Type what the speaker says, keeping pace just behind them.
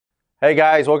Hey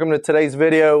guys, welcome to today's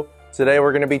video. Today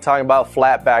we're going to be talking about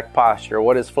flat back posture.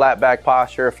 What is flat back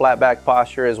posture? Flat back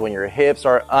posture is when your hips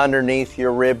are underneath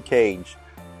your rib cage.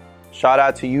 Shout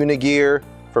out to Unigear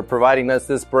for providing us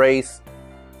this brace.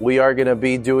 We are going to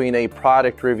be doing a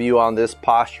product review on this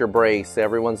posture brace.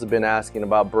 Everyone's been asking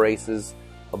about braces,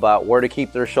 about where to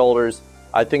keep their shoulders.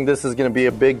 I think this is going to be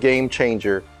a big game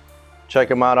changer. Check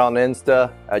them out on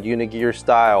Insta at Unigear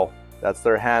Style. That's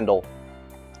their handle.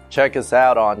 Check us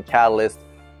out on Catalyst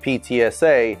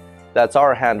PTSA. That's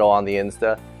our handle on the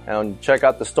Insta. And check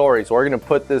out the stories. We're going to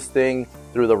put this thing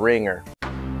through the ringer.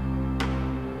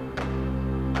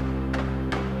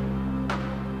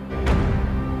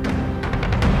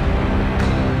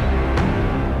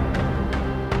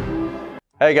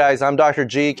 Hey guys, I'm Dr.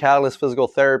 G, Catalyst Physical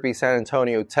Therapy, San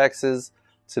Antonio, Texas.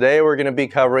 Today we're going to be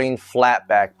covering flat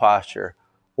back posture.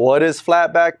 What is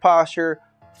flat back posture?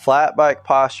 Flat back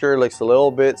posture looks a little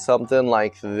bit something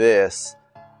like this.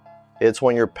 It's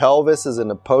when your pelvis is in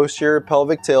a posterior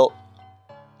pelvic tilt.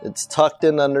 It's tucked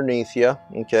in underneath you,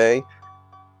 okay?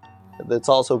 It's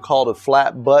also called a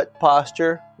flat butt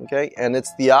posture, okay? And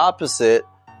it's the opposite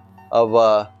of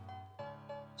a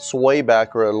sway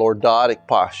back or a lordotic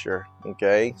posture,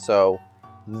 okay? So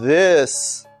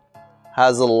this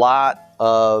has a lot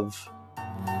of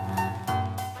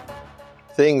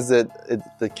things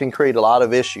that can create a lot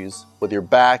of issues with your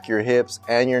back, your hips,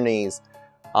 and your knees.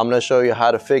 I'm going to show you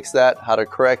how to fix that, how to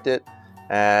correct it,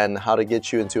 and how to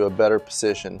get you into a better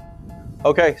position.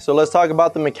 Okay, so let's talk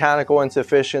about the mechanical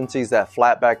insufficiencies that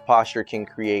flat back posture can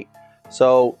create.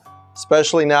 So,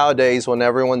 especially nowadays when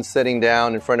everyone's sitting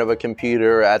down in front of a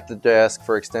computer at the desk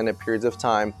for extended periods of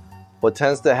time, what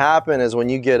tends to happen is when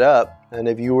you get up, and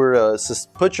if you were to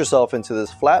put yourself into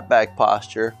this flat back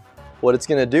posture, what it's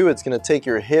going to do, it's going to take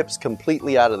your hips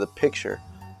completely out of the picture.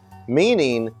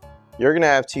 Meaning, you're going to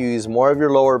have to use more of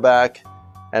your lower back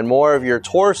and more of your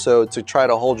torso to try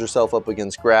to hold yourself up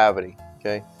against gravity,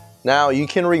 okay? Now, you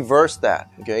can reverse that,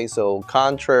 okay? So,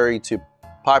 contrary to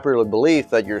popular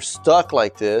belief that you're stuck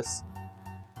like this,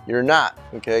 you're not,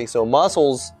 okay? So,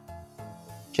 muscles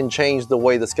can change the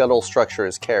way the skeletal structure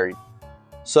is carried.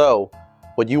 So,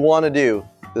 what you want to do,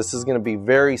 this is going to be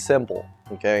very simple,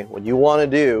 okay? What you want to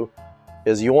do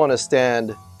is you want to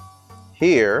stand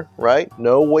here, right?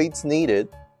 No weights needed.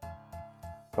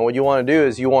 And what you want to do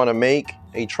is you want to make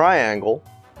a triangle,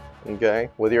 okay,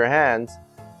 with your hands,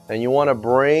 and you want to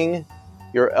bring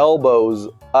your elbows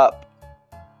up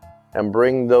and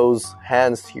bring those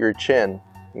hands to your chin,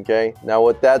 okay? Now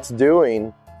what that's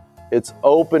doing, it's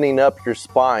opening up your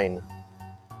spine,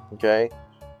 okay?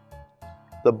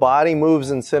 The body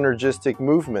moves in synergistic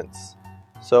movements.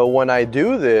 So when I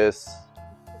do this,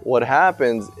 what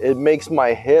happens, it makes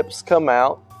my hips come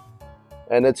out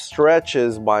and it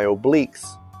stretches my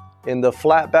obliques. In the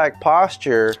flat back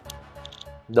posture,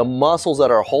 the muscles that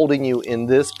are holding you in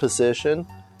this position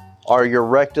are your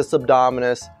rectus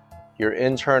abdominis, your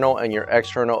internal and your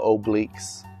external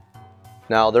obliques.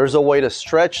 Now there's a way to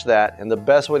stretch that, and the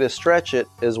best way to stretch it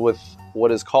is with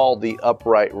what is called the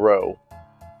upright row.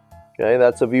 Okay,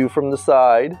 that's a view from the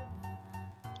side.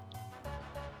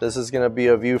 This is going to be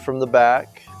a view from the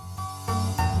back.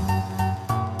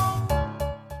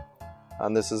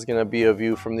 And this is going to be a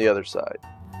view from the other side.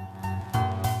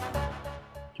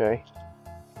 Okay.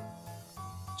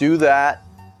 Do that.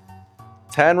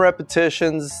 10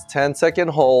 repetitions, 10-second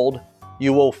hold.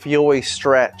 You will feel a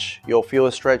stretch. You'll feel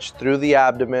a stretch through the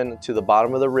abdomen to the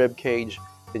bottom of the rib cage,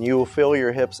 and you will feel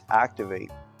your hips activate.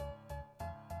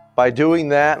 By doing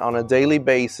that on a daily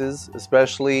basis,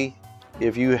 especially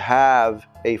if you have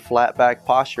a flat back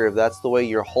posture, if that's the way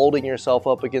you're holding yourself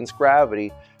up against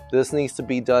gravity, this needs to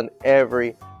be done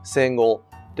every single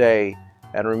day.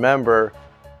 And remember,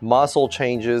 muscle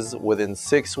changes within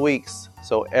 6 weeks.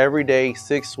 So every day,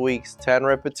 6 weeks, 10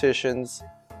 repetitions.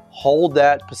 Hold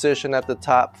that position at the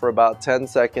top for about 10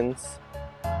 seconds.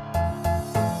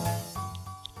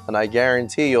 And I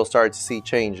guarantee you'll start to see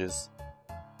changes.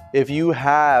 If you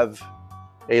have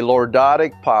a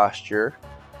lordotic posture,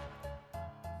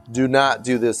 do not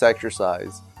do this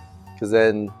exercise, because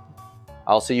then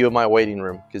I'll see you in my waiting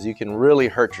room, because you can really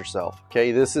hurt yourself,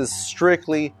 okay? This is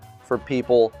strictly for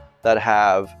people that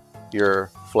have your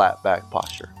flat back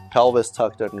posture. Pelvis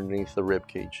tucked underneath the rib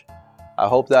cage. I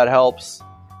hope that helps.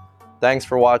 Thanks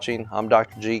for watching. I'm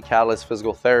Dr. G, Catalyst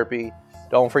Physical Therapy.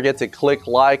 Don't forget to click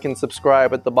like and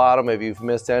subscribe at the bottom. If you've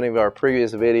missed any of our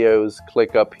previous videos,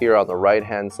 click up here on the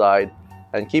right-hand side.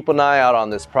 And keep an eye out on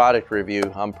this product review.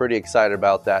 I'm pretty excited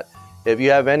about that. If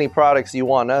you have any products you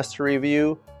want us to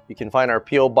review, you can find our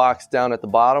P.O. box down at the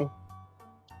bottom.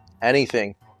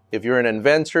 Anything. If you're an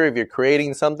inventor, if you're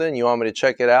creating something, you want me to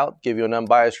check it out, give you an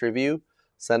unbiased review,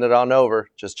 send it on over.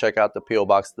 Just check out the P.O.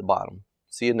 box at the bottom.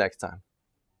 See you next time.